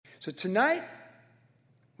So tonight,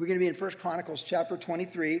 we're going to be in 1 Chronicles chapter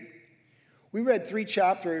 23. We read 3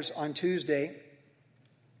 chapters on Tuesday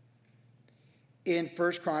in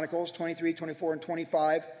 1 Chronicles 23, 24, and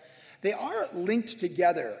 25. They are linked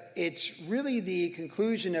together. It's really the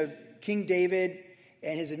conclusion of King David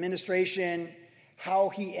and his administration, how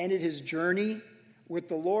he ended his journey with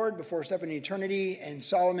the Lord before stepping into eternity, and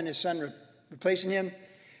Solomon, his son, replacing him.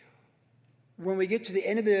 When we get to the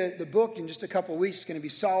end of the book in just a couple of weeks, it's going to be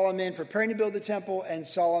Solomon preparing to build the temple and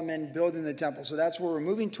Solomon building the temple. So that's where we're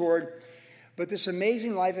moving toward. But this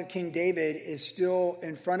amazing life of King David is still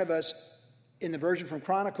in front of us in the version from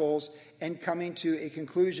Chronicles and coming to a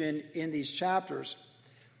conclusion in these chapters.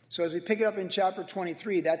 So as we pick it up in chapter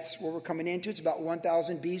 23, that's where we're coming into. It's about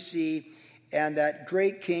 1000 BC. And that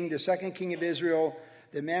great king, the second king of Israel,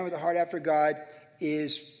 the man with a heart after God,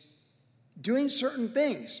 is doing certain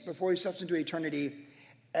things before he steps into eternity,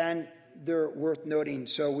 and they're worth noting.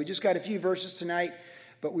 So we just got a few verses tonight,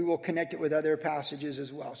 but we will connect it with other passages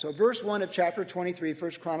as well. So verse 1 of chapter 23,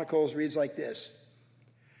 1 Chronicles, reads like this.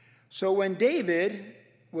 So when David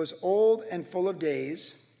was old and full of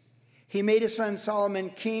days, he made his son Solomon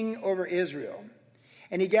king over Israel.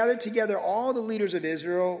 And he gathered together all the leaders of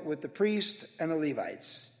Israel with the priests and the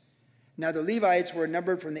Levites. Now the Levites were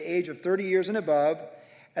numbered from the age of 30 years and above,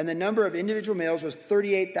 and the number of individual males was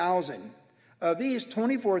 38,000. Of these,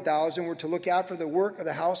 24,000 were to look after the work of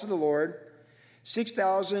the house of the Lord.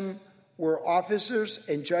 6,000 were officers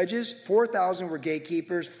and judges. 4,000 were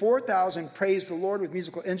gatekeepers. 4,000 praised the Lord with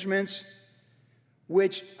musical instruments,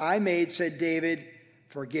 which I made, said David,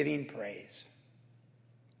 for giving praise.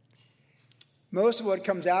 Most of what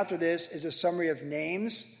comes after this is a summary of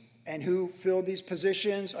names and who filled these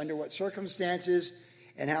positions, under what circumstances,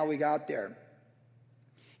 and how we got there.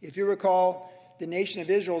 If you recall, the nation of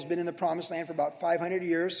Israel has been in the promised land for about 500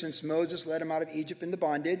 years since Moses led them out of Egypt in the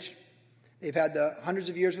bondage. They've had the hundreds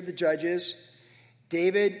of years with the judges.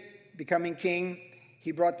 David, becoming king,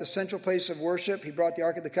 he brought the central place of worship. He brought the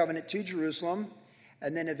Ark of the Covenant to Jerusalem.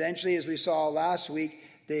 And then eventually, as we saw last week,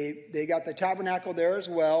 they got the tabernacle there as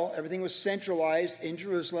well. Everything was centralized in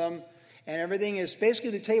Jerusalem. And everything is basically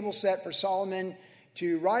the table set for Solomon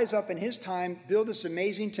to rise up in his time, build this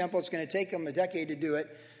amazing temple. It's going to take him a decade to do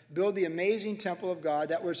it. Build the amazing temple of God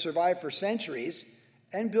that would survive for centuries,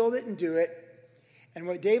 and build it and do it. And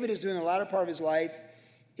what David is doing in the latter part of his life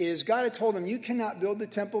is God had told him, you cannot build the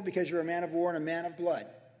temple because you're a man of war and a man of blood.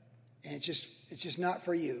 And it's just not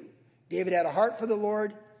for you. David had a heart for the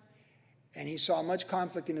Lord, and he saw much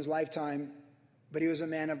conflict in his lifetime, but he was a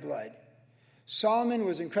man of blood. Solomon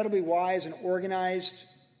was incredibly wise and organized,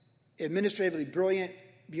 administratively brilliant,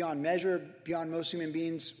 beyond measure, beyond most human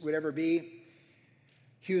beings would ever be.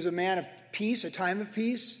 He was a man of peace, a time of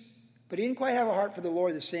peace, but he didn't quite have a heart for the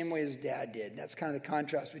Lord the same way his dad did. That's kind of the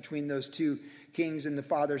contrast between those two kings and the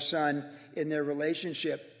father-son in their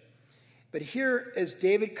relationship. But here, as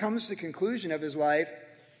David comes to the conclusion of his life,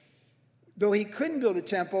 though he couldn't build a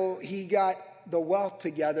temple, he got the wealth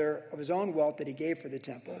together of his own wealth that he gave for the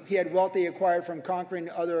temple. He had wealth he acquired from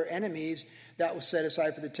conquering other enemies that was set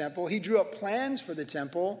aside for the temple. He drew up plans for the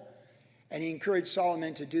temple, and he encouraged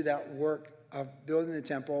Solomon to do that work of building the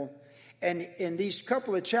temple. And in these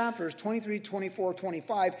couple of chapters, 23, 24,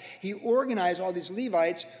 25, he organized all these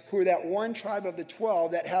Levites, who were that one tribe of the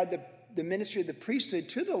 12 that had the ministry of the priesthood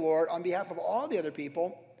to the Lord on behalf of all the other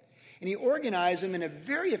people. And he organized them in a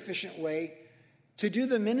very efficient way to do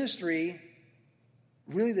the ministry,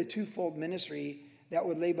 really the twofold ministry that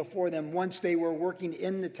would lay before them once they were working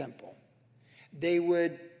in the temple. They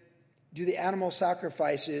would do the animal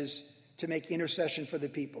sacrifices to make intercession for the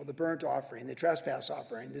people, the burnt offering, the trespass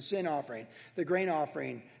offering, the sin offering, the grain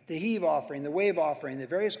offering, the heave offering, the wave offering, the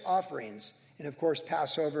various offerings, and of course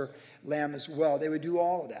Passover lamb as well. They would do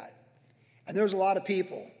all of that. And there was a lot of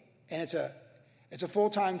people, and it's a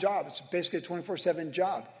full-time job. It's basically a 24/7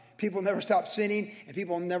 job. People never stop sinning, and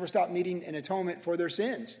people never stop needing an atonement for their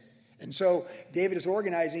sins. And so David is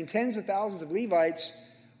organizing tens of thousands of Levites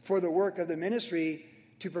for the work of the ministry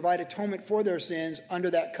to provide atonement for their sins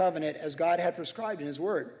under that covenant as God had prescribed in his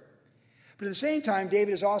word. But at the same time,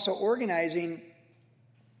 David is also organizing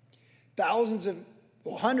thousands of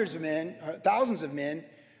men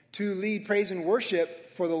to lead praise and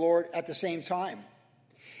worship for the Lord at the same time.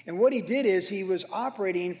 And what he did is he was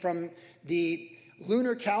operating from the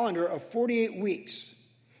lunar calendar of 48 weeks.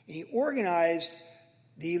 And he organized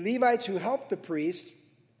the Levites who helped the priest,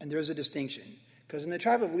 and there's a distinction. Because in the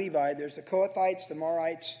tribe of Levi, there's the Kohathites, the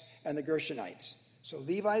Morites, and the Gershonites. So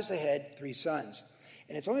Levi's the head, 3 sons.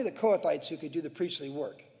 And it's only the Kohathites who could do the priestly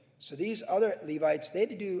work. So these other Levites, they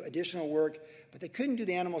had to do additional work, but they couldn't do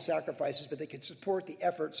the animal sacrifices, but they could support the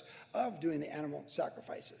efforts of doing the animal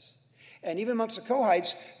sacrifices. And even amongst the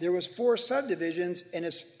Kohites, there was 4 subdivisions, and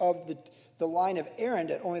it's of the line of Aaron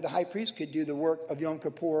that only the high priest could do the work of Yom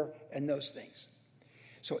Kippur and those things.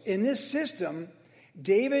 So in this system,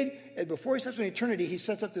 David, before he steps into eternity, he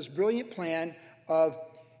sets up this brilliant plan of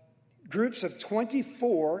groups of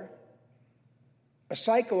 24, a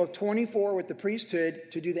cycle of 24 with the priesthood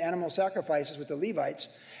to do the animal sacrifices with the Levites,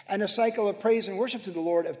 and a cycle of praise and worship to the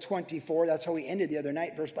Lord of 24. That's how we ended the other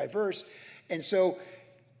night, verse by verse. And so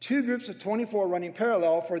 2 groups of 24 running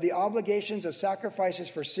parallel for the obligations of sacrifices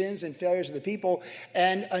for sins and failures of the people,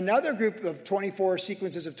 and another group of 24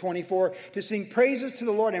 sequences of 24 to sing praises to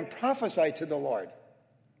the Lord and prophesy to the Lord.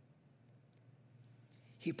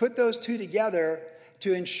 He put those 2 together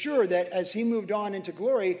to ensure that as he moved on into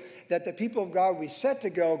glory, that the people of God would be set to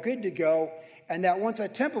go, good to go, and that once a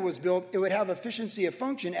temple was built, it would have efficiency of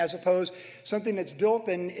function as opposed to something that's built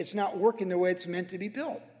and it's not working the way it's meant to be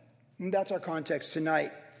built. And that's our context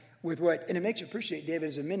tonight with and it makes you appreciate David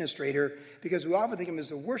as administrator, because we often think of him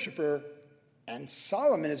as a worshiper and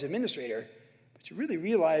Solomon as administrator. But you really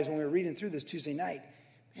realize when we were reading through this Tuesday night,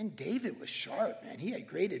 man, David was sharp, man. He had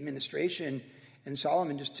great administration, and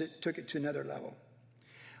Solomon just took it to another level.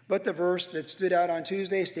 But the verse that stood out on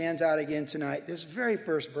Tuesday stands out again tonight. This very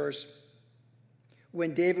first verse,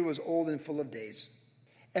 when David was old and full of days.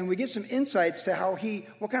 And we get some insights to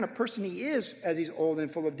what kind of person he is as he's old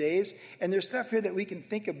and full of days. And there's stuff here that we can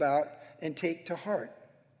think about and take to heart.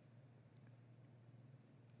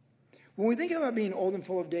 When we think about being old and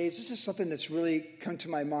full of days, this is something that's really come to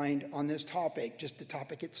my mind on this topic, just the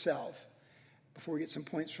topic itself, before we get some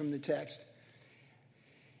points from the text.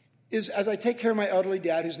 Is as I take care of my elderly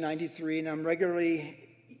dad who's 93, and I'm regularly,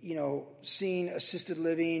 seeing assisted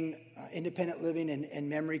living, independent living, and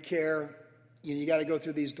memory care. You got to go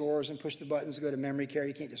through these doors and push the buttons to go to memory care.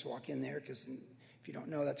 You can't just walk in there, because if you don't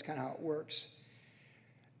know, that's kind of how it works.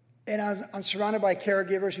 And I'm surrounded by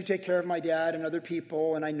caregivers who take care of my dad and other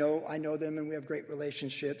people, and I know them, and we have great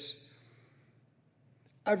relationships.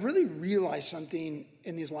 I've really realized something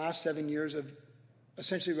in these last 7 years of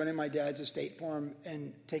essentially running my dad's estate for him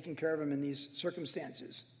and taking care of him in these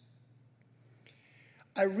circumstances.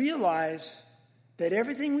 I realize that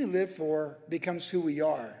everything we live for becomes who we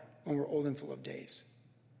are when we're old and full of days.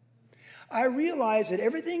 I realize that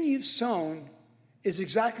everything you've sown is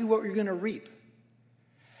exactly what you're going to reap.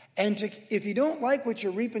 And if you don't like what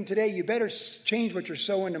you're reaping today, you better change what you're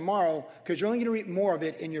sowing tomorrow, because you're only going to reap more of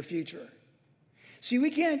it in your future. See,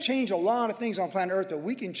 we can't change a lot of things on planet Earth, but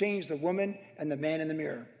we can change the woman and the man in the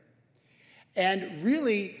mirror. And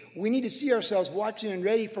really, we need to see ourselves watching and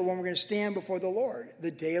ready for when we're going to stand before the Lord,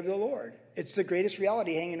 the day of the Lord. It's the greatest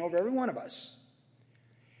reality hanging over every one of us.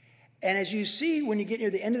 And as you see, when you get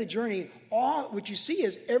near the end of the journey, all what you see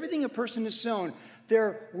is everything a person has sown,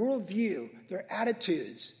 their worldview, their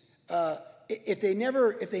attitudes. If they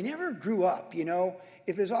never grew up,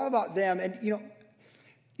 if it's all about them, and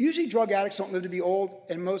usually drug addicts don't live to be old,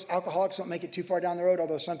 and most alcoholics don't make it too far down the road,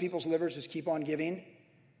 although some people's livers just keep on giving.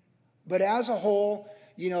 But as a whole,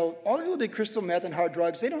 all the people who did crystal meth and hard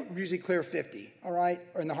drugs, they don't usually clear 50, all right,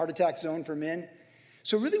 or in the heart attack zone for men.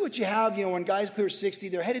 So really what you have, when guys clear 60,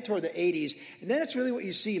 they're headed toward the 80s, and then it's really what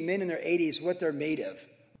you see, men in their 80s, what they're made of.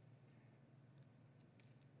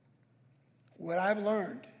 What I've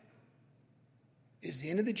learned is the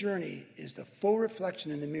end of the journey is the full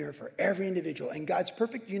reflection in the mirror for every individual. And God's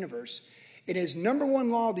perfect universe, it is number one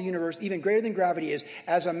law of the universe, even greater than gravity, is,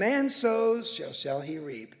 as a man sows, so shall he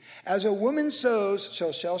reap. As a woman sows,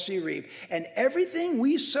 so shall she reap. And everything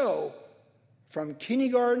we sow, from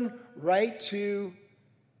kindergarten right to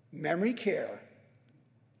memory care,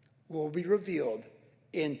 will be revealed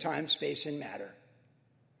in time, space, and matter.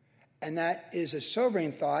 And that is a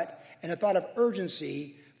sobering thought, and a thought of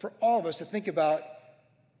urgency for all of us to think about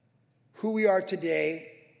who we are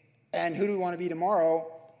today, and who do we want to be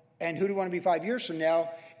tomorrow, and who do we want to be 5 years from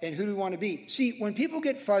now, and who do we want to be. See, when people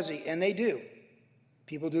get fuzzy, and they do,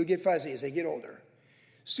 people do get fuzzy as they get older,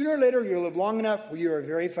 sooner or later you'll live long enough where you are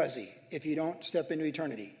very fuzzy if you don't step into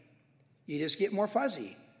eternity. You just get more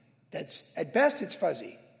fuzzy. That's, at best, it's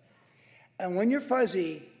fuzzy. And when you're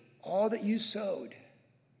fuzzy, all that you sowed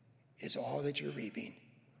is all that you're reaping.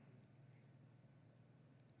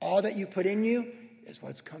 All that you put in you is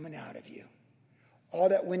what's coming out of you. All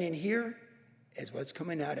that went in here is what's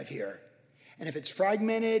coming out of here. And if it's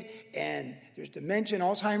fragmented and there's dementia,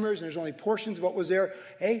 Alzheimer's, and there's only portions of what was there,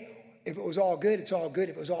 hey, if it was all good, it's all good.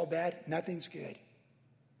 If it was all bad, nothing's good.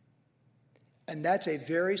 And that's a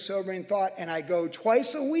very sobering thought. And I go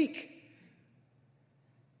twice a week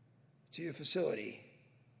to a facility,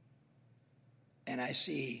 and I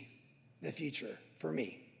see the future for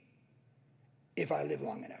me if I live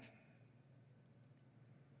long enough.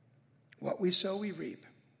 What we sow, we reap.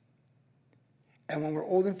 And when we're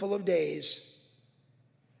old and full of days,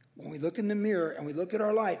 when we look in the mirror and we look at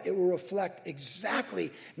our life, it will reflect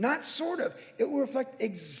exactly, not sort of, it will reflect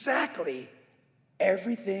exactly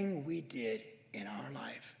everything we did in our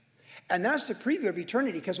life. And that's the preview of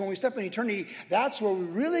eternity, because when we step in eternity, that's where we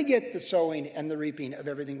really get the sowing and the reaping of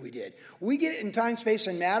everything we did. We get it in time, space,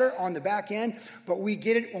 and matter on the back end, but we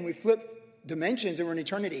get it when we flip dimensions and we're in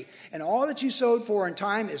eternity. And all that you sowed for in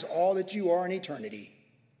time is all that you are in eternity.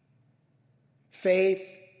 Faith,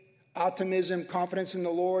 optimism, confidence in the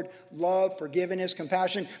Lord, love, forgiveness,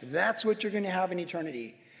 compassion, that's what you're going to have in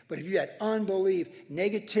eternity. But if you had unbelief,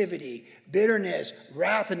 negativity, bitterness,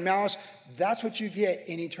 wrath, and malice, that's what you get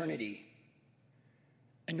in eternity.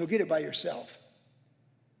 And you'll get it by yourself.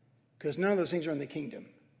 Because none of those things are in the kingdom.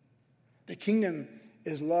 The kingdom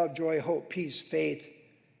is love, joy, hope, peace, faith,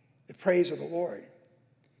 the praise of the Lord.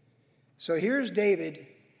 So here's David,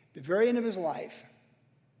 the very end of his life.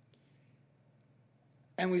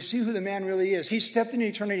 And we see who the man really is. He stepped into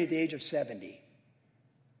eternity at the age of 70.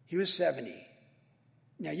 He was 70.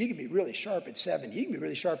 Now, you can be really sharp at 70. You can be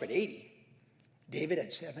really sharp at 80. David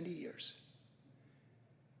had 70 years.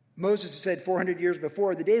 Moses said 400 years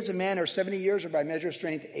before, the days of man are 70 years, or by measure of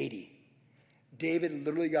strength, 80. David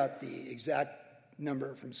literally got the exact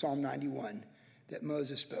number from Psalm 91 that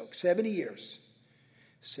Moses spoke. 70 years.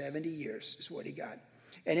 70 years is what he got.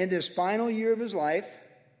 And in this final year of his life,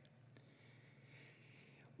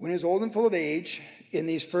 when he was old and full of age, in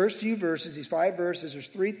these first few verses, these 5 verses, there's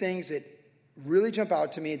 3 things that really jump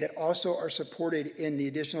out to me that also are supported in the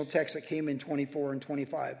additional text that came in 24 and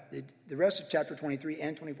 25. The rest of chapter 23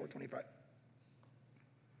 and 24, 25.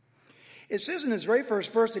 It says in his very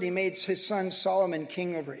first verse that he made his son Solomon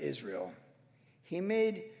king over Israel. He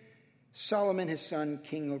made Solomon his son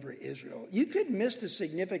king over Israel. You could miss the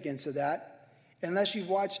significance of that unless you've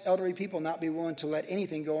watched elderly people not be willing to let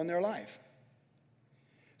anything go in their life.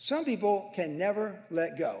 Some people can never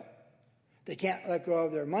let go. They can't let go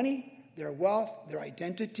of their money, their wealth, their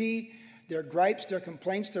identity, their gripes, their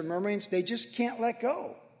complaints, their murmurings. They just can't let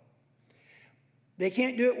go. They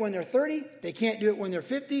can't do it when they're 30. They can't do it when they're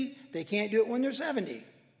 50. They can't do it when they're 70.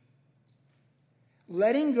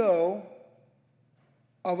 Letting go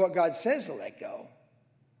of what God says to let go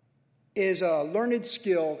is a learned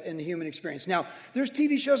skill in the human experience. Now, there's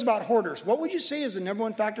TV shows about hoarders. What would you say is the number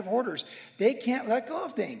one factor of hoarders? They can't let go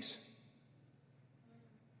of things.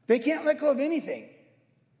 They can't let go of anything.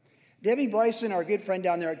 Debbie Bryson, our good friend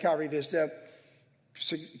down there at Calvary Vista,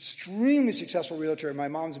 extremely successful realtor, my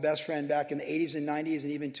mom's best friend back in the 80s and 90s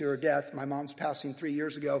and even to her death. My mom's passing 3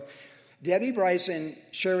 years ago. Debbie Bryson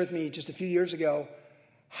shared with me just a few years ago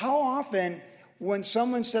how often when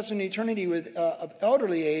someone steps into eternity with of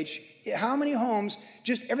elderly age, how many homes,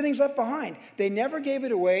 just everything's left behind. They never gave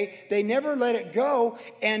it away. They never let it go.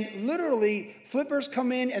 And literally, flippers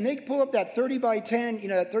come in and they pull up that 30 by 10,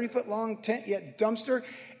 that 30-foot long dumpster,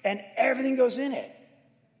 and everything goes in it.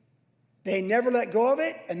 They never let go of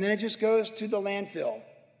it, and then it just goes to the landfill.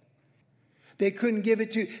 They couldn't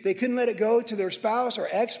let it go to their spouse or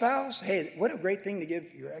ex-spouse. Hey, what a great thing to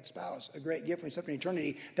give your ex-spouse, a great gift when you step in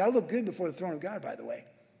eternity. That'll look good before the throne of God, by the way.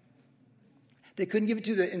 They couldn't give it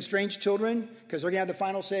to the estranged children because they're going to have the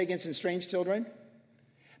final say against estranged children.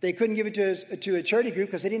 They couldn't give it to a charity group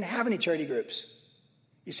because they didn't have any charity groups.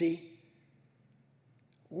 You see?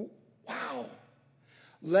 Wow.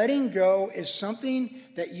 Letting go is something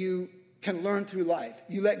that you can learn through life.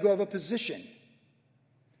 You let go of a position.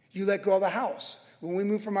 You let go of a house. When we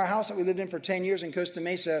moved from our house that we lived in for 10 years in Costa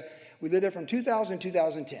Mesa, we lived there from 2000 to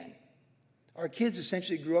 2010. Our kids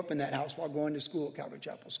essentially grew up in that house while going to school at Calvary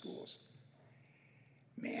Chapel schools.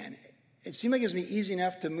 Man, it seemed like it was going to be easy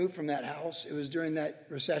enough to move from that house. It was during that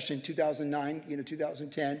recession, 2009,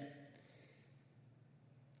 2010.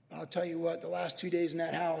 I'll tell you what, the last 2 days in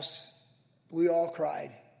that house, we all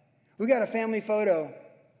cried. We got a family photo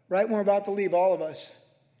right when we're about to leave, all of us.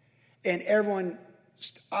 And everyone's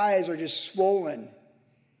eyes are just swollen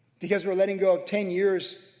because we're letting go of 10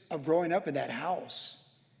 years of growing up in that house.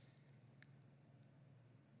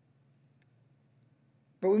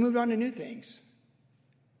 But we moved on to new things.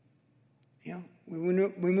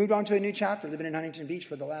 We moved on to a new chapter, living in Huntington Beach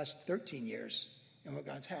for the last 13 years in what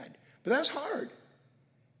God's had. But that's hard.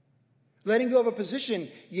 Letting go of a position,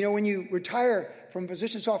 when you retire from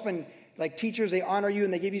positions, often like teachers, they honor you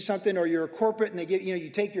and they give you something, or you're a corporate and they give, you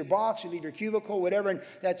take your box, you leave your cubicle, whatever, and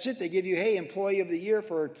that's it. They give you, hey, Employee of the Year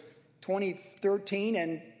for 2013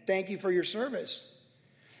 and thank you for your service.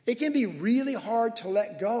 It can be really hard to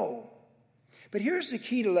let go. But here's the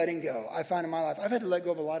key to letting go. I find in my life, I've had to let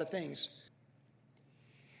go of a lot of things.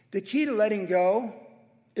 The key to letting go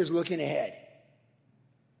is looking ahead.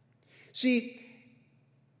 See,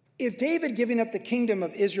 if David giving up the kingdom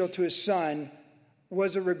of Israel to his son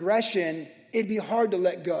was a regression, it'd be hard to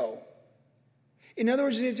let go. In other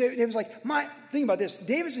words, it was like, think about this.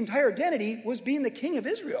 David's entire identity was being the king of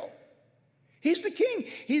Israel. He's the king.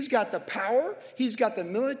 He's got the power. He's got the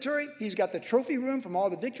military. He's got the trophy room from all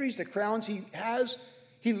the victories, the crowns he has.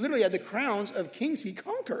 He literally had the crowns of kings he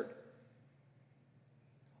conquered.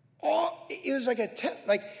 It was like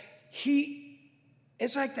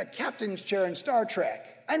it's like the captain's chair in Star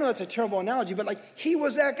Trek. I know that's a terrible analogy, but he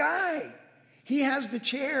was that guy. He has the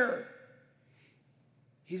chair.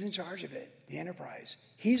 He's in charge of it, the enterprise.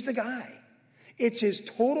 He's the guy. It's his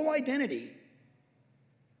total identity.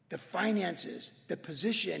 The finances, the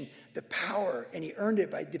position, the power, and he earned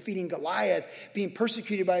it by defeating Goliath, being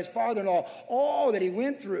persecuted by his father-in-law, all that he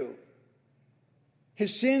went through.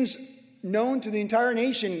 His sins known to the entire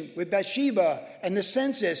nation with Bathsheba and the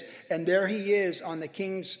census, and there he is on the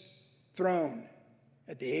king's throne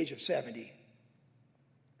at the age of 70.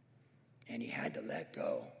 And he had to let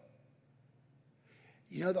go.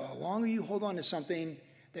 You know, the longer you hold on to something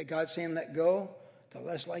that God's saying let go, the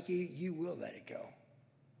less likely you will let it go.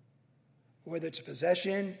 Whether it's a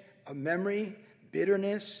possession, a memory,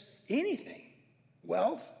 bitterness, anything,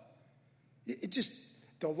 wealth,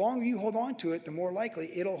 the longer you hold on to it, the more likely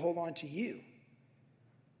it'll hold on to you.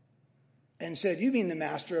 And instead of you being the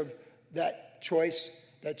master of that choice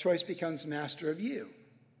becomes master of you.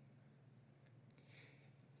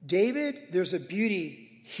 David, there's a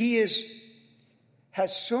beauty. He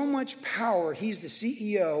has so much power. He's the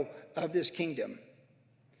CEO of this kingdom.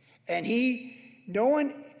 And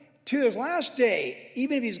to his last day,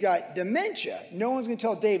 even if he's got dementia, no one's going to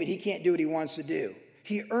tell David he can't do what he wants to do.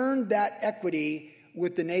 He earned that equity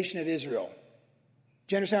with the nation of Israel.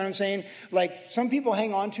 Do you understand what I'm saying? Like, some people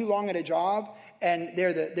hang on too long at a job, and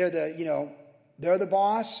they're the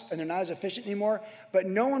boss, and they're not as efficient anymore. But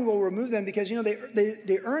no one will remove them because,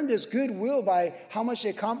 they earned this goodwill by how much they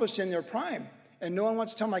accomplished in their prime. And no one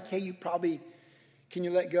wants to tell them, hey, can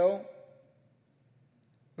you let go?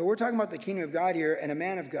 But we're talking about the kingdom of God here and a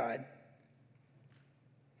man of God.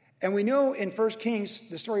 And we know in 1 Kings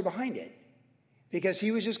the story behind it. Because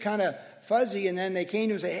he was just kind of fuzzy, and then they came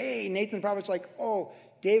to him and said, hey, Nathan the prophet's like, oh,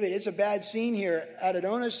 David, it's a bad scene here.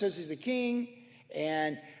 Adonijah says he's the king,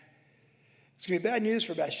 and it's going to be bad news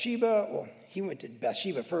for Bathsheba. Well, he went to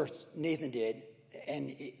Bathsheba first, Nathan did.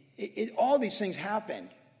 And all these things happened.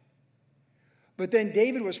 But then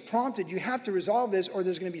David was prompted, you have to resolve this or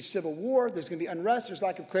there's going to be civil war, there's going to be unrest, there's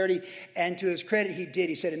lack of clarity. And to his credit, he did.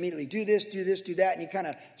 He said immediately, do this, do that. And he kind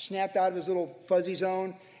of snapped out of his little fuzzy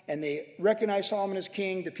zone. And they recognized Solomon as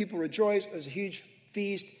king. The people rejoiced. It was a huge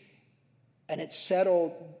feast. And it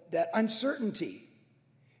settled that uncertainty.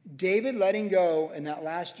 David letting go in that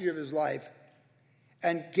last year of his life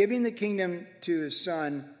and giving the kingdom to his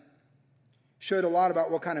son showed a lot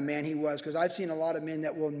about what kind of man he was, because I've seen a lot of men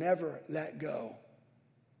that will never let go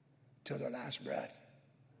till their last breath.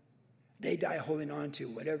 They die holding on to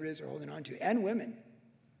whatever it is they're holding on to, and women.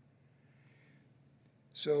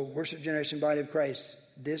 So, worship generation, body of Christ,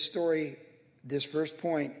 this story, this first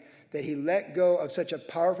point, that he let go of such a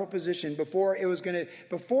powerful position before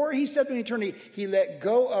he stepped into eternity, he let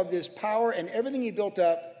go of this power and everything he built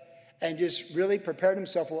up and just really prepared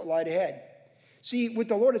himself for what lied ahead. See, with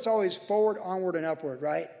the Lord, it's always forward, onward, and upward,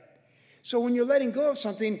 right? So when you're letting go of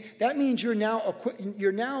something, that means you're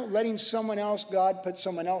now letting someone else, God put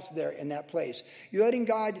someone else there in that place. You're letting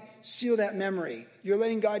God seal that memory. You're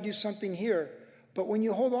letting God do something here. But when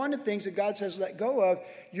you hold on to things that God says let go of,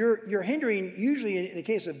 you're hindering, usually in the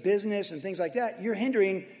case of business and things like that, you're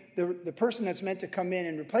hindering the person that's meant to come in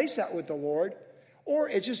and replace that with the Lord, or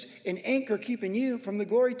it's just an anchor keeping you from the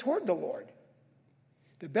glory toward the Lord.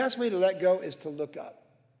 The best way to let go is to look up.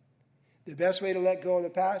 The best way to let go of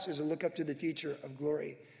the past is to look up to the future of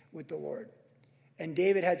glory with the Lord. And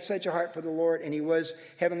David had such a heart for the Lord, and he was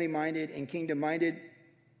heavenly minded and kingdom minded, and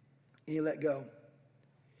he let go.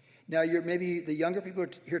 Now, maybe the younger people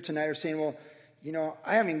here tonight are saying, well,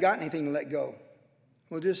 I haven't got anything to let go.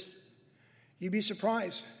 Well, you'd be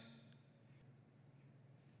surprised.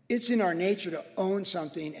 It's in our nature to own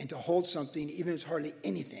something and to hold something, even if it's hardly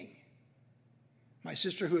anything. My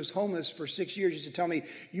sister, who was homeless for 6 years, used to tell me,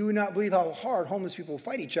 you would not believe how hard homeless people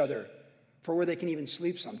fight each other for where they can even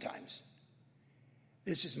sleep sometimes.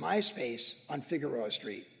 This is my space on Figueroa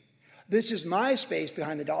Street. This is my space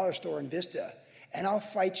behind the dollar store in Vista. And I'll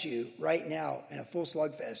fight you right now in a full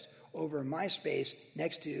slugfest over my space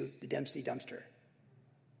next to the Dempsey dumpster.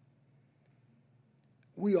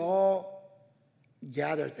 We all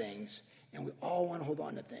gather things, and we all want to hold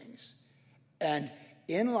on to things. And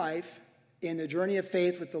in life, in the journey of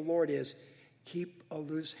faith with the Lord, is keep a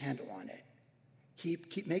loose handle on it.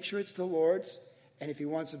 Make sure it's the Lord's, and if he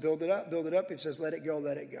wants to build it up, build it up. If he says let it go,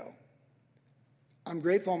 let it go. I'm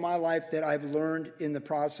grateful in my life that I've learned in the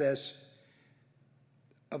process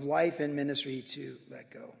of life and ministry to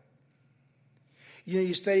let go.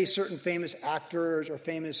 You study certain famous actors or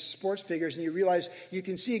famous sports figures, and you realize you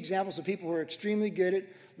can see examples of people who are extremely good at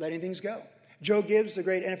letting things go. Joe Gibbs, the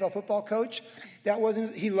great NFL football coach,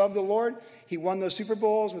 he loved the Lord. He won those Super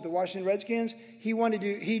Bowls with the Washington Redskins.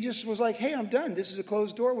 He just was like, hey, I'm done. This is a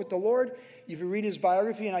closed door with the Lord. If you read his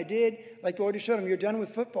biography, and I did, like the Lord just showed him, you're done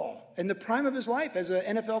with football. In the prime of his life as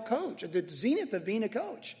an NFL coach, at the zenith of being a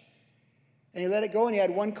coach. And he let it go, and he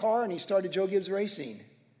had one car, and he started Joe Gibbs Racing.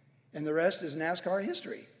 And the rest is NASCAR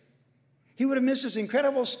history. He would have missed this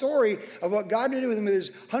incredible story of what God did with him with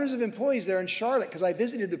his hundreds of employees there in Charlotte, because I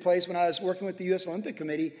visited the place when I was working with the U.S. Olympic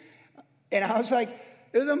Committee, and I was like,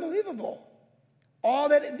 it was unbelievable. All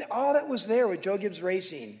that was there with Joe Gibbs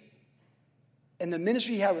Racing and the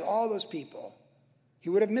ministry he had with all those people, he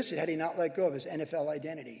would have missed it had he not let go of his NFL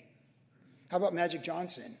identity. How about Magic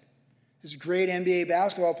Johnson? This great NBA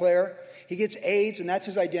basketball player. He gets AIDS, and that's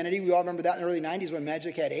his identity. We all remember that in the early 90s when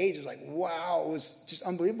Magic had AIDS. It was like, wow, it was just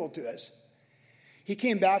unbelievable to us. He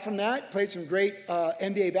came back from that, played some great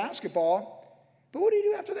NBA basketball. But what did he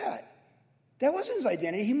do after that? That wasn't his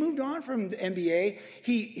identity. He moved on from the NBA.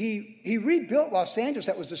 He rebuilt Los Angeles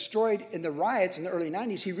that was destroyed in the riots in the early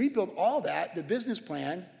 90s. He rebuilt all that, the business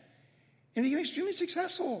plan, and became extremely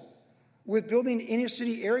successful with building inner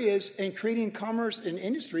city areas and creating commerce and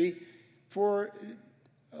industry for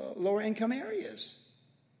lower income areas.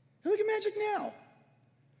 Look at Magic now.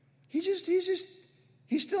 He's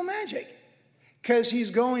still Magic because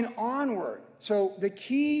he's going onward. So the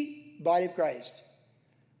key, body of Christ,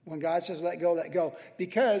 when God says let go, let go.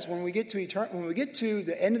 Because when we get to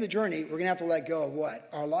the end of the journey, we're going to have to let go of what?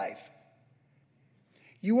 Our life.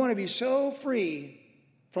 You want to be so free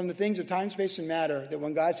from the things of time, space, and matter that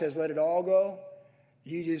when God says let it all go,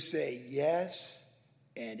 you just say yes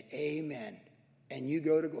and amen, and you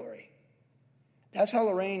go to glory. That's how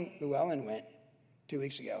Lorraine Llewellyn went 2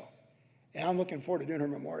 weeks ago. And I'm looking forward to doing her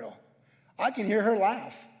memorial. I can hear her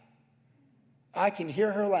laugh.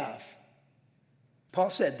 Paul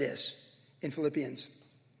said this in Philippians.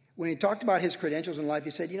 When he talked about his credentials in life, he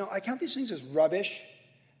said, I count these things as rubbish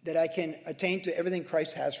that I can attain to everything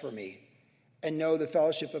Christ has for me and know the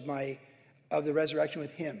fellowship of the resurrection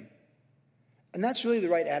with him. And that's really the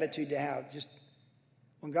right attitude to have. Just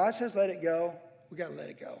when God says let it go, we got to let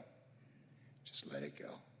it go. Just let it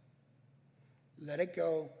go. Let it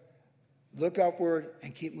go. Look upward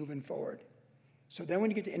and keep moving forward. So then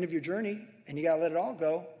when you get to the end of your journey and you got to let it all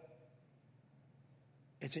go,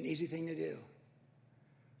 it's an easy thing to do.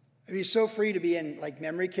 It'd be so free to be in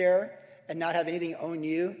memory care and not have anything own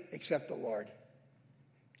you except the Lord.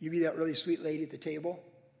 You be that really sweet lady at the table.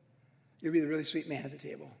 You'll be the really sweet man at the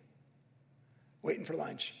table, waiting for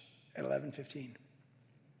lunch at 11:15.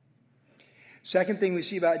 Second thing we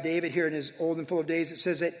see about David here in his old and full of days, it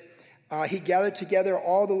says that he gathered together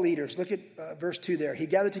all the leaders. Look at verse 2 there. He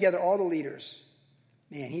gathered together all the leaders.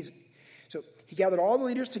 So he gathered all the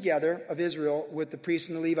leaders together of Israel with the priests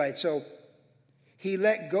and the Levites. So he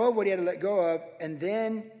let go of what he had to let go of, and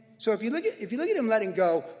then, so if you look at him letting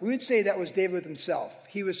go, we would say that was David with himself.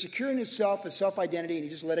 He was securing his self-identity, and he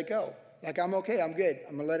just let it go. Like, I'm okay, I'm good,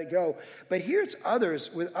 I'm going to let it go. But here it's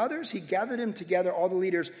others. With others, he gathered them together, all the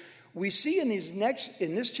leaders. We see in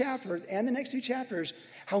this chapter and the next two chapters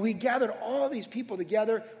how he gathered all these people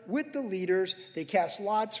together with the leaders. They cast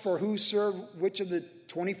lots for who served which of the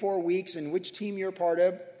 24 weeks and which team you're part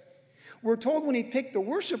of. We're told when he picked the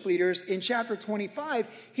worship leaders in chapter 25,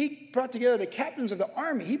 he brought together the captains of the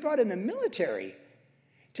army. He brought in the military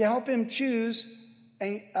to help him choose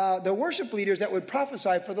the worship leaders that would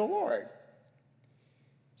prophesy for the Lord.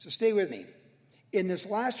 So stay with me. In this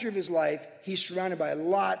last year of his life, he's surrounded by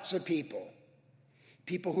lots of people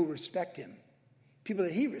who respect him, people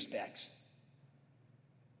that he respects.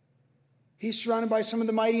 He's surrounded by some of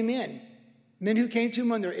the mighty men who came to him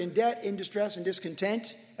when they're in debt, in distress, and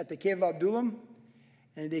discontent at the cave of Adullam,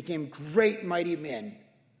 and they became great mighty men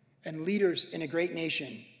and leaders in a great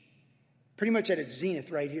nation, pretty much at its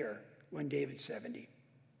zenith right here when David's 70.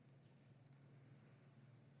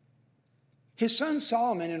 His son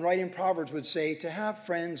Solomon, in writing Proverbs, would say, to have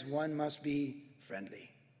friends, one must be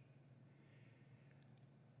friendly.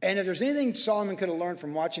 And if there's anything Solomon could have learned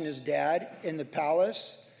from watching his dad in the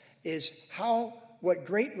palace is what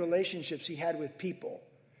great relationships he had with people.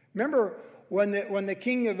 Remember, when the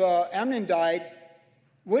king of Ammon died,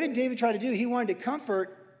 what did David try to do? He wanted to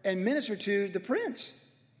comfort and minister to the prince.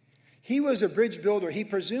 He was a bridge builder. He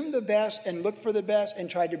presumed the best and looked for the best and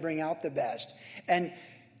tried to bring out the best. And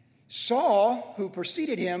Saul, who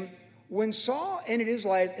preceded him, when Saul ended his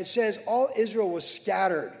life, it says all Israel was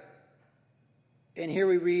scattered. And here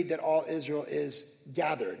we read that all Israel is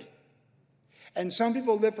gathered. And some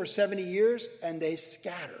people live for 70 years and they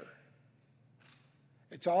scatter.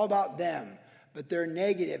 It's all about them, but they're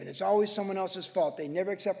negative, and it's always someone else's fault. They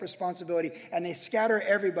never accept responsibility, and they scatter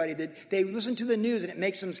everybody. They listen to the news, and it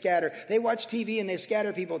makes them scatter. They watch TV, and they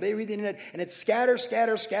scatter people. They read the internet, and it's scatter,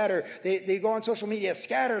 scatter, scatter. They go on social media,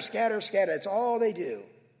 scatter, scatter, scatter. It's all they do.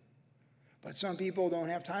 But some people don't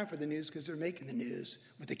have time for the news because they're making the news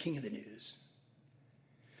with the king of the news.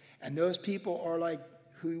 And those people are like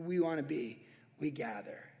who we want to be. We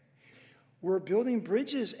gather. We're building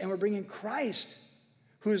bridges, and we're bringing Christ,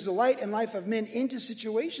 who is the light and life of men, into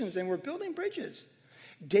situations, and we're building bridges.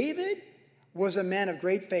 David was a man of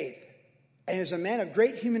great faith, and he was a man of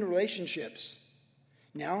great human relationships.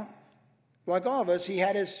 Now, like all of us, he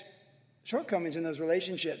had his shortcomings in those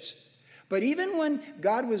relationships. But even when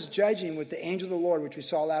God was judging with the angel of the Lord, which we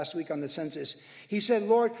saw last week on the census, he said,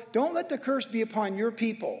 Lord, don't let the curse be upon your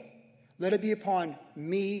people. Let it be upon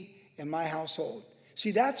me and my household.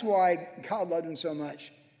 See, that's why God loved him so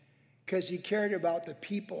much. Because he cared about the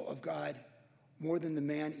people of God more than the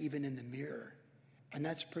man even in the mirror. And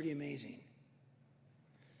that's pretty amazing.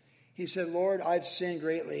 He said, Lord, I've sinned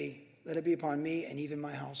greatly. Let it be upon me and even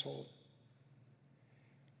my household.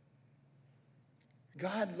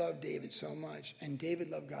 God loved David so much, and David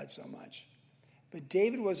loved God so much. But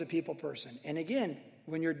David was a people person. And again,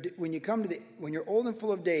 when you're old and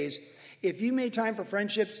full of days, if you made time for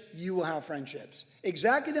friendships, you will have friendships.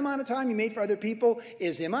 Exactly the amount of time you made for other people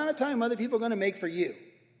is the amount of time other people are going to make for you.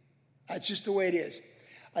 That's just the way it is.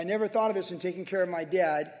 I never thought of this in taking care of my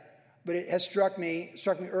dad, but it has struck me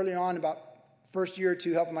early on, about first year or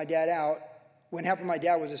two, helping my dad out. When helping my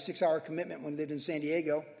dad was a 6-hour commitment when we lived in San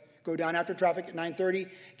Diego. Go down after traffic at 9:30,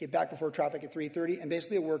 get back before traffic at 3:30, and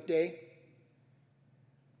basically a work day.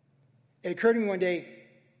 It occurred to me one day,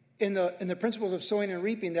 in the principles of sowing and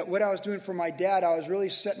reaping, that what I was doing for my dad, I was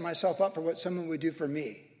really setting myself up for what someone would do for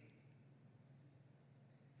me.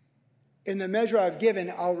 In the measure I've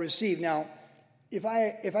given, I'll receive. Now, if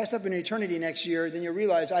I step into eternity next year, then you'll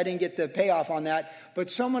realize I didn't get the payoff on that,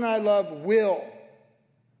 but someone I love will.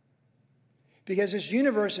 Because this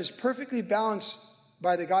universe is perfectly balanced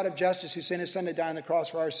by the God of justice who sent his son to die on the cross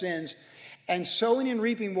for our sins. And sowing and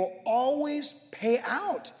reaping will always pay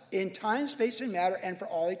out in time, space, and matter, and for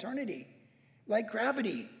all eternity. Like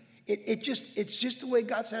gravity. It's just the way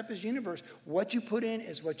God set up his universe. What you put in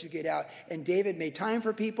is what you get out. And David made time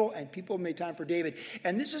for people, and people made time for David.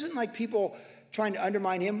 And this isn't like people trying to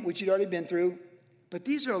undermine him, which he'd already been through. But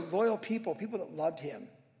these are loyal people that loved him.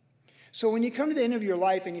 So when you come to the end of your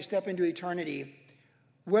life and you step into eternity,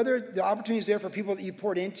 whether the opportunity is there for people that you've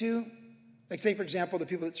poured into, like say, for example, the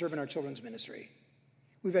people that serve in our children's ministry.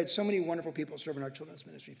 We've had so many wonderful people serve in our children's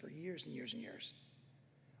ministry for years and years and years.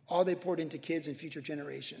 All they poured into kids and future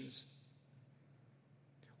generations.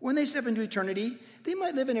 When they step into eternity, they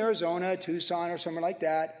might live in Arizona, Tucson, or somewhere like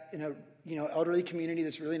that, in a elderly community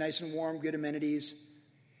that's really nice and warm, good amenities.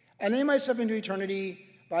 And they might step into eternity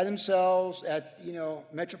by themselves at,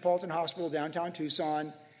 Metropolitan Hospital, downtown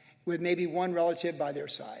Tucson, with maybe one relative by their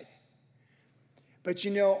side. But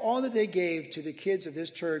all that they gave to the kids of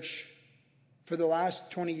this church for the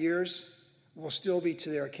last 20 years will still be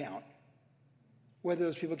to their account, whether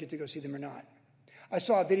those people get to go see them or not. I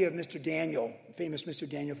saw a video of Mr. Daniel, famous Mr.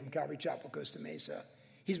 Daniel from Calvary Chapel, Costa Mesa.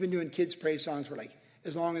 He's been doing kids' praise songs for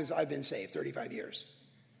as long as I've been saved, 35 years.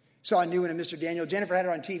 Saw a new one of Mr. Daniel. Jennifer had it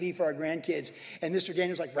on TV for our grandkids, and Mr.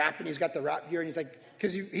 Daniel's rapping. He's got the rap gear, and he's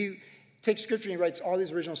because he takes scripture and he writes all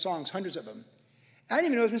these original songs, hundreds of them. I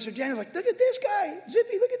didn't even know it was Mr. Daniel. Look at this guy.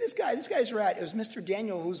 Zippy, look at this guy. This guy's rad. It was Mr.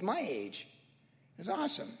 Daniel, who's my age. It's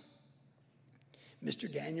awesome.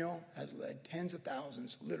 Mr. Daniel has led tens of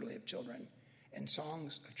thousands, literally, of children in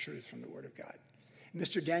songs of truth from the Word of God.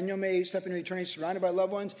 Mr. Daniel may step into eternity surrounded by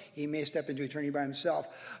loved ones. He may step into eternity by himself.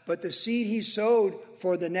 But the seed he sowed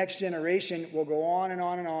for the next generation will go on and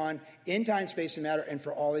on and on in time, space, and matter, and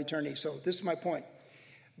for all eternity. So this is my point.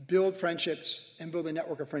 Build friendships and build a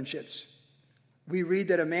network of friendships. We read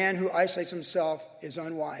that a man who isolates himself is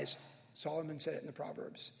unwise. Solomon said it in the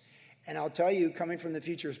Proverbs. And I'll tell you, coming from the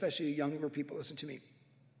future, especially younger people, listen to me.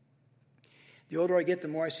 The older I get, the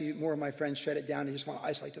more I see more of my friends shut it down and just want to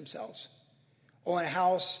isolate themselves. Or in a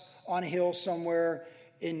house, on a hill somewhere,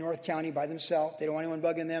 in North County by themselves. They don't want anyone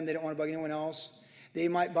bugging them. They don't want to bug anyone else. They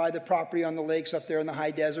might buy the property on the lakes up there in the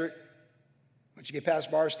high desert. Once you get past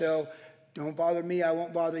Barstow, don't bother me, I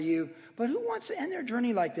won't bother you. But who wants to end their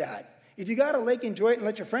journey like that? If you got a lake, enjoy it and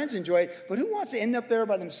let your friends enjoy it. But who wants to end up there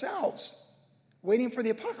by themselves, waiting for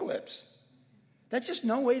the apocalypse? That's just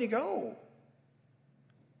no way to go.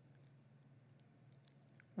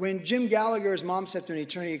 When Jim Gallagher's mom stepped into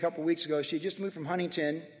eternity a couple weeks ago, she had just moved from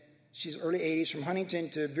Huntington. She's early 80s, from Huntington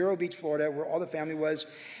to Vero Beach, Florida, where all the family was.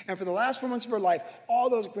 And for the last 4 months of her life, all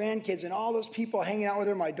those grandkids and all those people hanging out with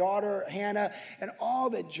her, my daughter, Hannah, and all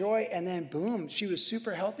the joy. And then, boom, she was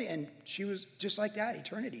super healthy, and she was just like that,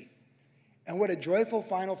 eternity. And what a joyful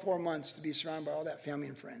final 4 months to be surrounded by all that family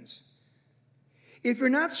and friends. If you're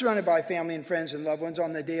not surrounded by family and friends and loved ones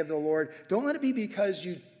on the day of the Lord, don't let it be because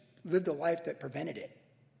you lived a life that prevented it.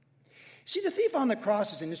 See, the thief on the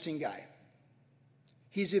cross is an interesting guy.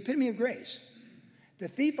 He's the epitome of grace. The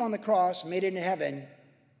thief on the cross made it into heaven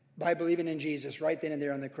by believing in Jesus right then and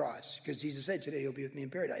there on the cross, because Jesus said, today you'll be with me in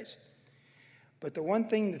paradise. But the one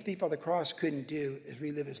thing the thief on the cross couldn't do is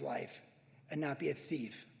relive his life and not be a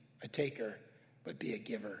thief, a taker, but be a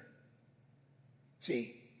giver.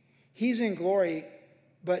 See, he's in glory,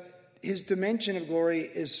 but his dimension of glory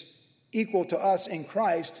is equal to us in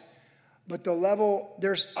Christ. But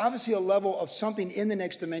there's obviously a level of something in the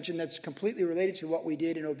next dimension that's completely related to what we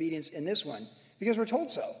did in obedience in this one, because we're told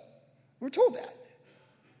so. We're told that.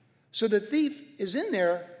 So the thief is in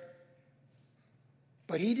there,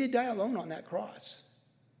 but he did die alone on that cross.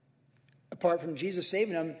 Apart from Jesus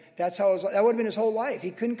saving him, that would have been his whole life.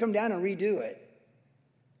 He couldn't come down and redo it.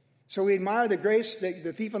 So we admire the grace that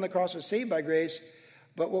the thief on the cross was saved by grace,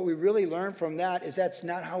 but what we really learn from that is that's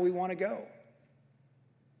not how we want to go.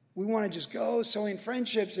 We want to just go sowing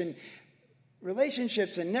friendships and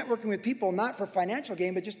relationships and networking with people, not for financial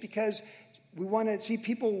gain, but just because we want to see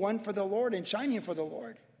people won for the Lord and shining for the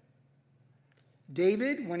Lord.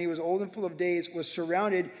 David, when he was old and full of days, was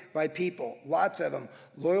surrounded by people, lots of them,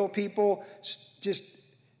 loyal people, just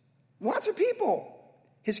lots of people.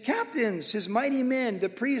 His captains, his mighty men, the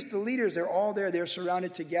priests, the leaders, they're all there. They're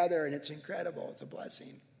surrounded together, and it's incredible. It's a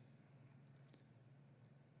blessing.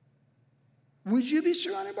 Would you be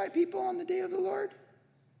surrounded by people on the day of the Lord?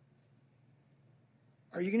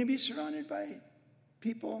 Are you going to be surrounded by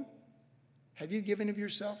people? Have you given of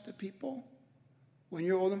yourself to people? When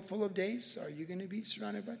you're old and full of days, are you going to be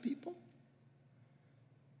surrounded by people?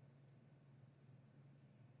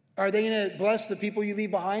 Are they going to bless the people you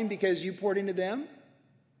leave behind because you poured into them?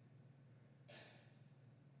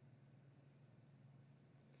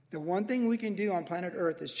 The one thing we can do on planet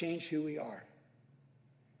Earth is change who we are.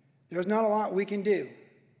 There's not a lot we can do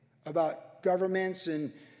about governments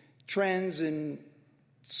and trends and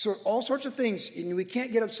all sorts of things. And we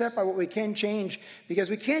can't get upset by what we can change because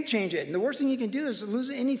we can't change it. And the worst thing you can do is lose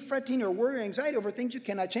any fretting or worry or anxiety over things you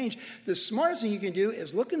cannot change. The smartest thing you can do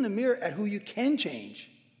is look in the mirror at who you can change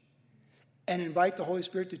and invite the Holy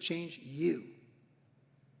Spirit to change you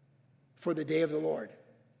for the day of the Lord.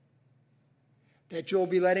 That you'll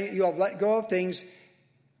have let go of things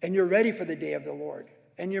and you're ready for the day of the Lord.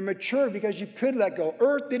 And you're mature because you could let go.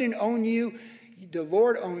 Earth didn't own you. The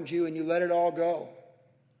Lord owned you, and you let it all go.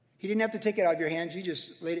 He didn't have to take it out of your hands. You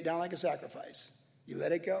just laid it down like a sacrifice. You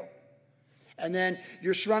let it go. And then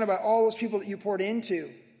you're surrounded by all those people that you poured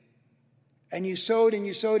into. And you sowed, and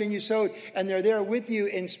you sowed, and you sowed. And they're there with you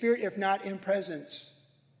in spirit, if not in presence,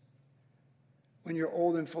 when you're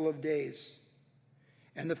old and full of days.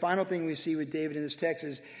 And the final thing we see with David in this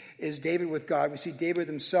text is David with God. We see David with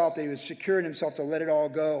himself, that he was secure in himself to let it all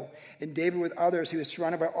go. And David with others, he was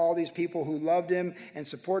surrounded by all these people who loved him and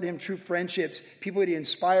supported him, true friendships, people that he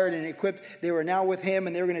inspired and equipped. They were now with him,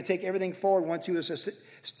 and they were going to take everything forward once he was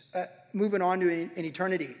moving on to an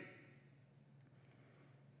eternity.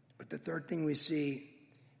 But the third thing we see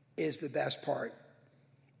is the best part.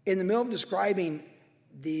 In the middle of describing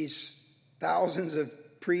these thousands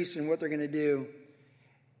of priests and what they're going to do,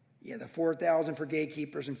 the 4,000 for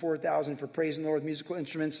gatekeepers and 4,000 for praising the Lord with musical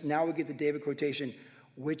instruments. Now we get the David quotation,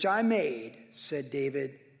 which I made, said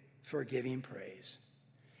David, for giving praise.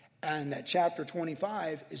 And that chapter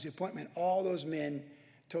 25 is the appointment of all those men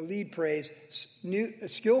to lead praise,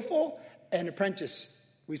 skillful and apprentice.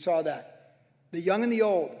 We saw that. The young and the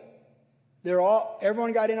old.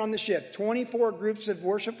 Everyone got in on the shift. 24 groups of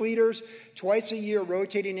worship leaders, twice a year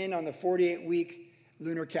rotating in on the 48-week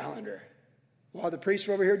lunar calendar. While the priests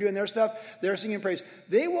were over here doing their stuff, they're singing praise.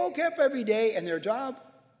 They woke up every day, and their job,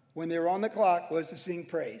 when they were on the clock, was to sing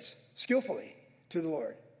praise skillfully to the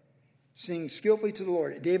Lord. Sing skillfully to the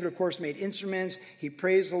Lord. David, of course, made instruments. He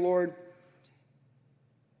praised the Lord.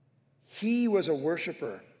 He was a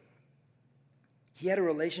worshiper. He had a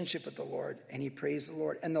relationship with the Lord, and he praised the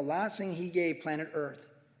Lord. And the last thing he gave planet Earth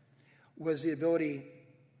was the ability,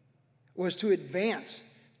 was to advance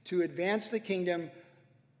the kingdom,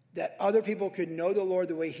 that other people could know the Lord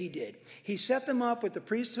the way he did. He set them up with the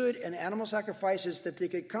priesthood and animal sacrifices that they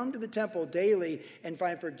could come to the temple daily and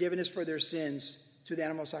find forgiveness for their sins through the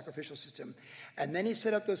animal sacrificial system. And then he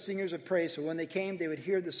set up those singers of praise, so when they came, they would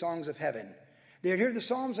hear the songs of heaven. They would hear the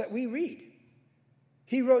psalms that we read.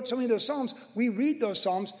 He wrote so many of those psalms. We read those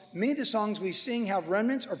psalms. Many of the songs we sing have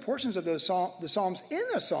remnants or portions of those the psalms in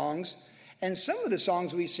the songs. And some of the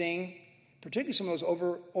songs we sing, particularly some of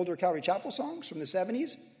those older Calvary Chapel songs from the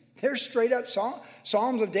 70s, they're straight up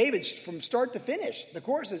psalms of David from start to finish. The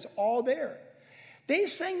chorus is all there. They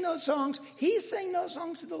sang those songs. He sang those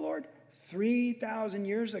songs to the Lord 3,000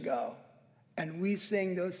 years ago. And we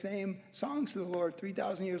sing those same songs to the Lord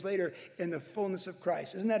 3,000 years later in the fullness of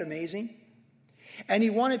Christ. Isn't that amazing? And he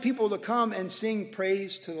wanted people to come and sing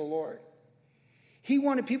praise to the Lord. He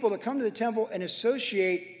wanted people to come to the temple and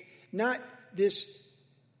associate not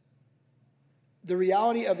the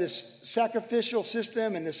reality of this sacrificial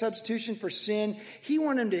system and the substitution for sin. He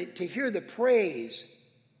wanted them to hear the praise.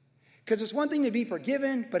 Because it's one thing to be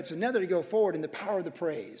forgiven, but it's another to go forward in the power of the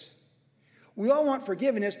praise. We all want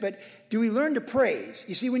forgiveness, but do we learn to praise?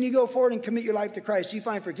 You see, when you go forward and commit your life to Christ, you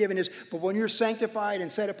find forgiveness. But when you're sanctified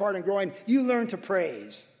and set apart and growing, you learn to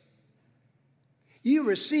praise. You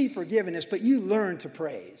receive forgiveness, but you learn to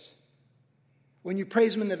praise. When you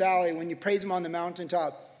praise him in the valley, when you praise him on the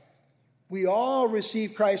mountaintop, we all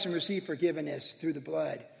receive Christ and receive forgiveness through the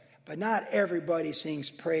blood. But not everybody sings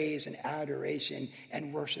praise and adoration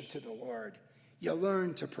and worship to the Lord. You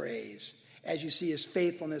learn to praise as you see his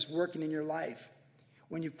faithfulness working in your life.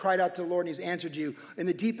 When you've cried out to the Lord and he's answered you. In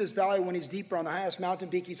the deepest valley, when he's deeper, on the highest mountain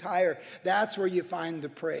peak, he's higher. That's where you find the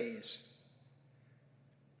praise.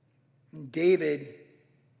 And David,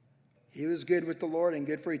 he was good with the Lord and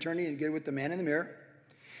good for eternity and good with the man in the mirror.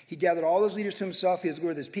 He gathered all those leaders to himself. He was good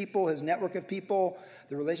with his people, his network of people,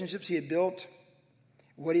 the relationships he had built,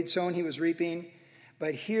 what he'd sown, he was reaping.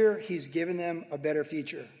 But here, he's given them a better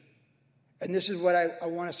future. And this is what I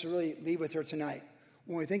want us to really leave with here tonight.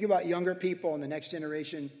 When we think about younger people and the next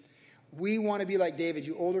generation, we want to be like David.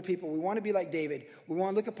 You older people, we want to be like David. We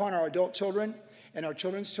want to look upon our adult children and our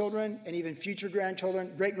children's children and even future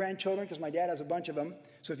grandchildren, great-grandchildren, because my dad has a bunch of them.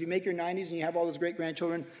 So if you make your 90s and you have all those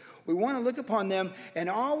great-grandchildren, we want to look upon them and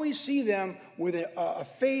always see them with a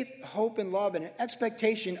faith, hope, and love and an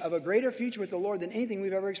expectation of a greater future with the Lord than anything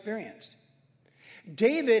we've ever experienced.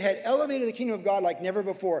 David had elevated the kingdom of God like never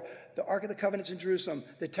before. The Ark of the Covenant's in Jerusalem.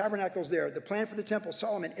 The tabernacle's there. The plan for the temple,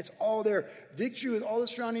 Solomon, it's all there. Victory with all the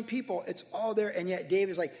surrounding people, it's all there. And yet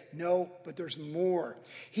David's like, no, but there's more.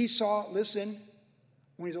 He saw, listen,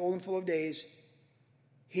 when he's old and full of days,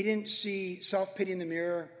 he didn't see self-pity in the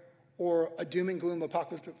mirror or a doom and gloom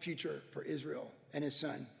apocalyptic future for Israel and his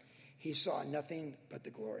son. He saw nothing but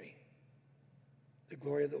the glory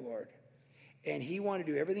of the Lord. And he wanted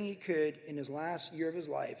to do everything he could in his last year of his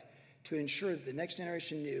life to ensure that the next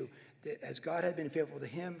generation knew that as God had been faithful to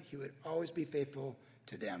him, he would always be faithful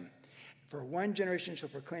to them. For one generation shall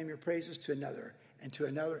proclaim your praises to another, and to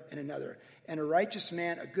another, and another. And a righteous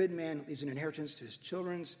man, a good man, leaves an inheritance to his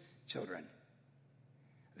children's children.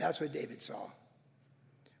 That's what David saw.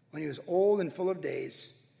 When he was old and full of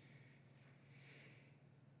days,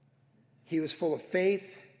 he was full of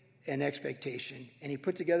faith and expectation. And he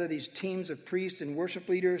put together these teams of priests and worship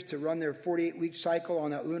leaders to run their 48-week cycle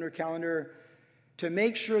on that lunar calendar to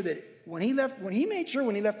make sure that when he left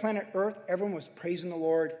planet Earth, everyone was praising the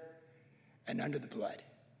Lord and under the blood.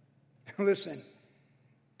 Listen,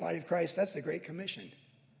 body of Christ, that's the Great Commission.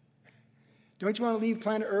 Don't you want to leave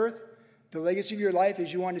planet Earth? The legacy of your life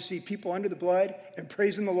is you want to see people under the blood and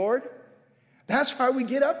praising the Lord? That's why we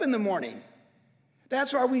get up in the morning.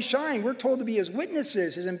 That's why we shine. We're told to be his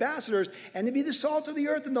witnesses, his ambassadors, and to be the salt of the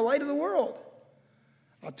earth and the light of the world.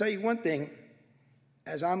 I'll tell you one thing.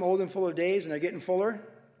 As I'm old and full of days and they're getting fuller,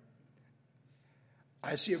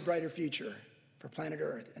 I see a brighter future for planet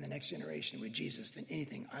Earth and the next generation with Jesus than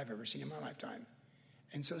anything I've ever seen in my lifetime.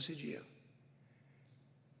 And so should you.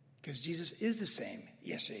 Because Jesus is the same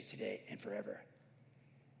yesterday, today, and forever.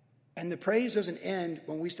 And the praise doesn't end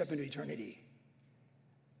when we step into eternity.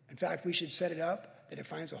 In fact, we should set it up that it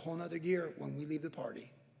finds a whole nother gear when we leave the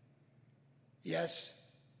party. Yes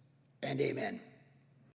and amen.